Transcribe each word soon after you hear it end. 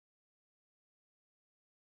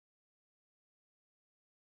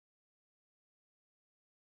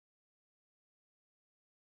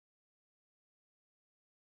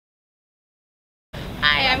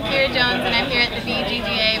I'm Kira Jones, and I'm here at the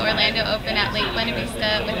BGGA Orlando Open at Lake Buena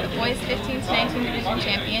Vista with the boys 15 to 19 division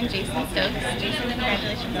champion, Jason Stokes. Jason,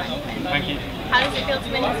 congratulations on your win. Thank you. How does it feel to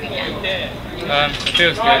win this weekend? It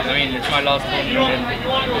feels good. I mean, it's my last tournament in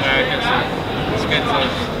America, so it's good to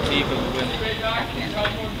see people win.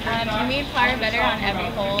 Definitely. You made par better on every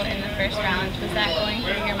hole in the first round. Was that going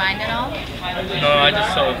through your mind at all? No, I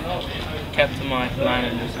just sort of kept to my line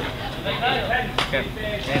and just kept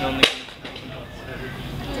in on the.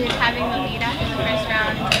 Did having the lead after the first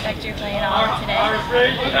round affect your play at all today?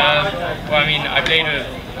 Well, I mean, I played with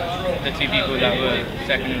the two people that were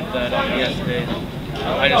second and third on me yesterday.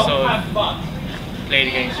 I just sort of played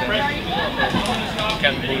against them,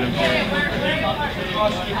 kept the ball in play.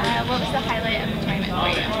 What was the highlight of the tournament for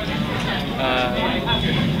you?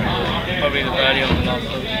 Probably the birdie on the last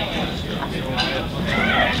hole.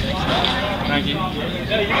 Thank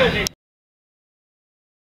you.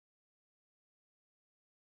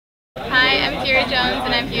 Hi, I'm Kira Jones,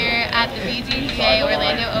 and I'm here at the BGGA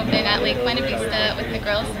Orlando Open at Lake Buena Vista with the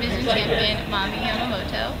girls' division champion, Mami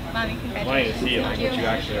Yamamoto. Mami, congratulations on your win.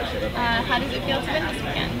 How does it feel to win this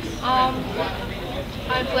weekend?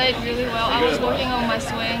 I played really well. I was working on my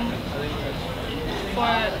swing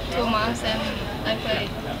for 2 months, and I played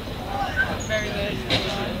very good.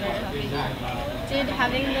 I'm very happy. Did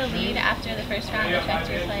having the lead after the first round affect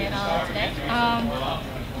your play at all today?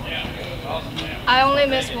 I only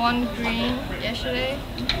missed one green yesterday,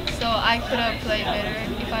 so I could have played better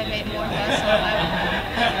if I made more putts.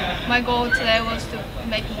 So my goal today was to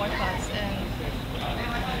make more putts, and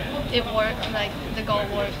it worked. Like the goal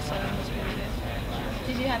worked, so it was really good.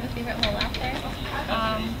 Did you have a favorite hole out there?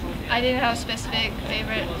 I didn't have a specific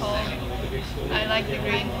favorite hole. I like the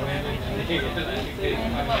green.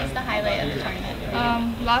 And what was the highlight of the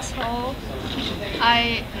tournament? Last hole,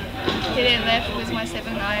 I hit it left with my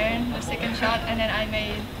 7-iron, the second shot, and then I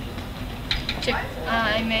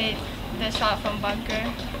made the shot from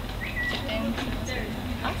bunker. Chipped in.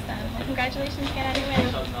 Awesome. Well, congratulations again on your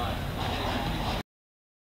win.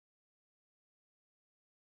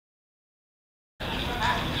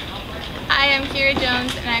 Hi, I'm Kira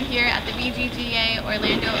Jones, and I'm here at the BGGA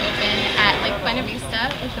Orlando Open at Lake Buena Vista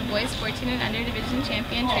with the boys 14 and under division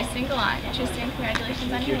champion, Tristan Galant. Tristan,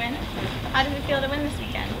 congratulations on your win. How does it feel to win this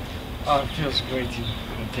weekend? It feels great.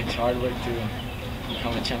 It takes hard work to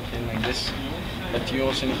become a champion like this, but you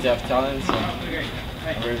also need to have talent, so I'm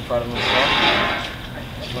very proud of myself.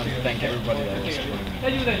 Just want to thank everybody that was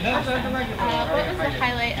supporting me. Awesome. What was the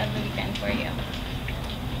highlight of the weekend for you?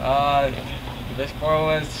 The best part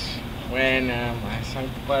was when I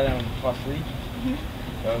sank the putt on par 3.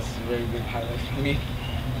 That was a very good highlight for me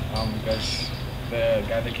because the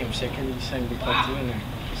guy that came second, he sank the putt too, and I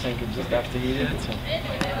sank it just after he did it, so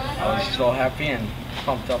I was so happy and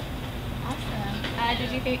pumped up. Awesome.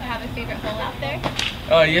 Did you have a favorite hole out there?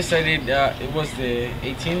 Yes, I did. It was the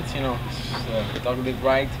 18th, you know, it's dog leg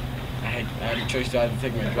right. I had a choice to either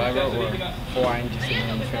take my driver or 4-iron just to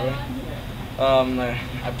on the fairway.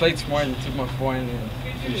 I played smart and took my 4-iron and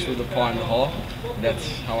finished with the par in the hole. That's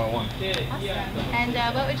how I won. Awesome. And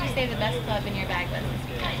what would you say the best club in your bag was this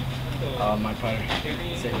weekend? My putter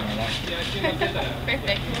saved my life.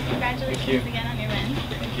 Perfect. Well, congratulations again on your win.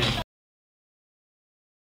 Thank you.